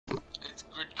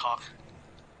cock.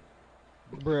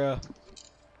 Bruh.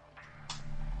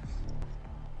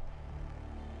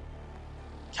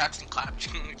 Captain Clap,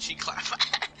 Cheek Clap.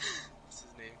 That's his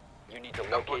name. You need to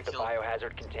locate the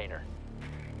biohazard container.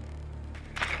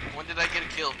 When did I get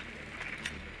a kill?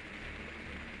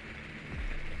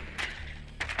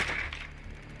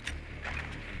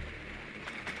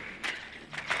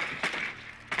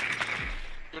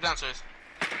 You're downstairs.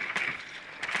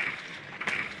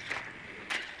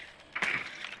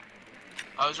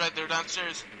 I was right there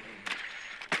downstairs.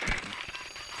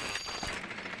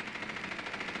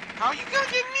 How you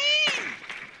gonna get me?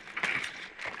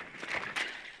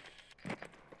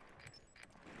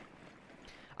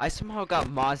 I somehow got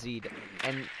mozzied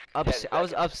and I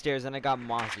was upstairs and I got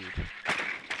mozzied.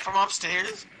 From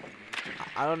upstairs?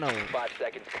 I don't know. 5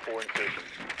 seconds before insertion.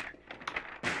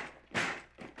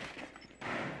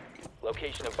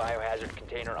 Location of biohazard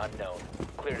container unknown.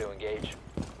 Clear to engage.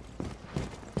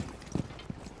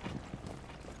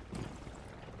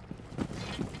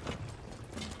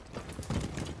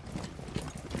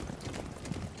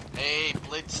 Hey,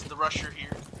 Blitz, the rusher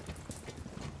here.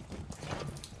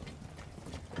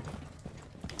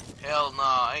 Hell nah,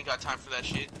 I ain't got time for that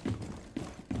shit.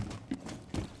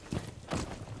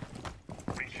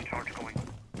 Breach charge going.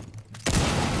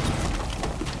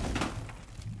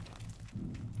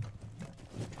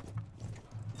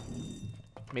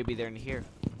 Maybe they're in here.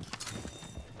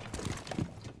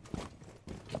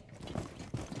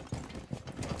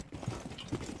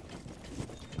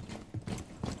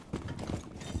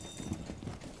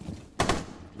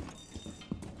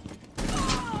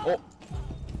 Oh!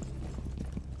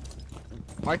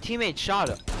 Our teammate shot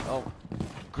him. Oh,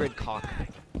 grid cock.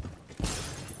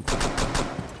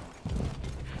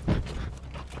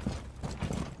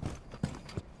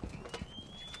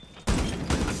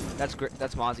 That's great.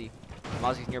 That's Mozzie.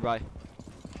 Mozzie's nearby.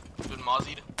 Been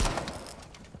mozzied.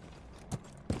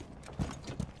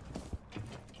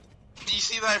 Do you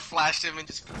see that I flashed him and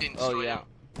just fucking Oh destroyed yeah. him?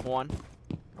 One.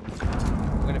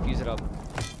 I'm gonna fuse it up.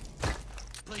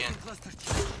 Again.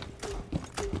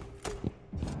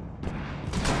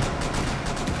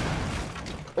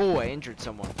 Oh, I injured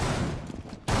someone. From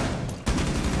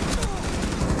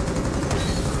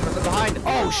the behind.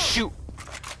 Oh shoot!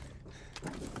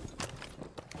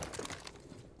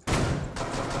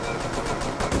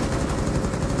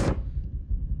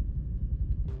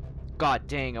 God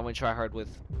dang, I went try hard with.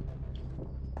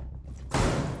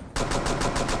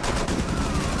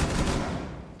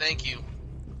 Thank you.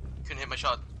 Couldn't hit my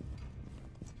shot.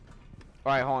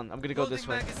 Alright, hold on. I'm gonna go this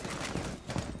way.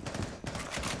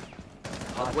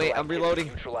 Hostile Wait, I'm activity reloading.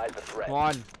 neutralize the threat. Come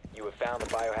on. You have found the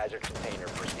biohazard container.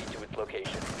 Proceed to its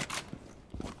location.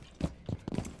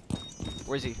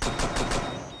 Where's he?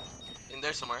 In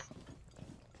there somewhere.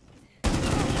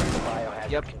 Biohazard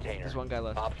Yep. container. There's one guy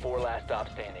left. Op 4 last stop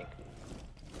standing.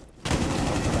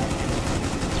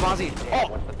 Mozzie! Oh!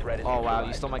 Once the threat is Oh wow, you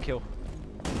neutralized. stole my kill.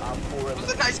 Op 4 Who's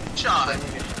the guy's shot? Friendly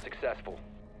mission successful.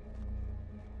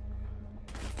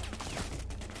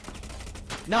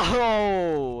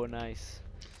 No! Nice.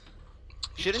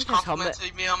 Shouldn't his helmet...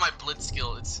 complimented me on my blitz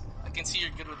skill. I can see you're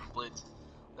good with blitz.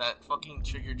 That fucking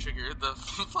trigger, the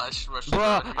flash rush.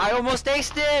 Bruh, I almost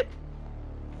aced it!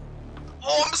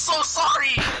 Oh, I'm so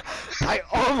sorry! I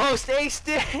almost aced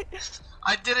it!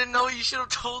 I didn't know, you should have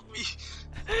told me.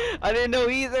 I didn't know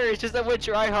either, it's just I went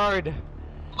try hard.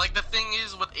 Like, the thing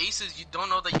is, with aces, you don't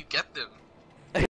know that you get them.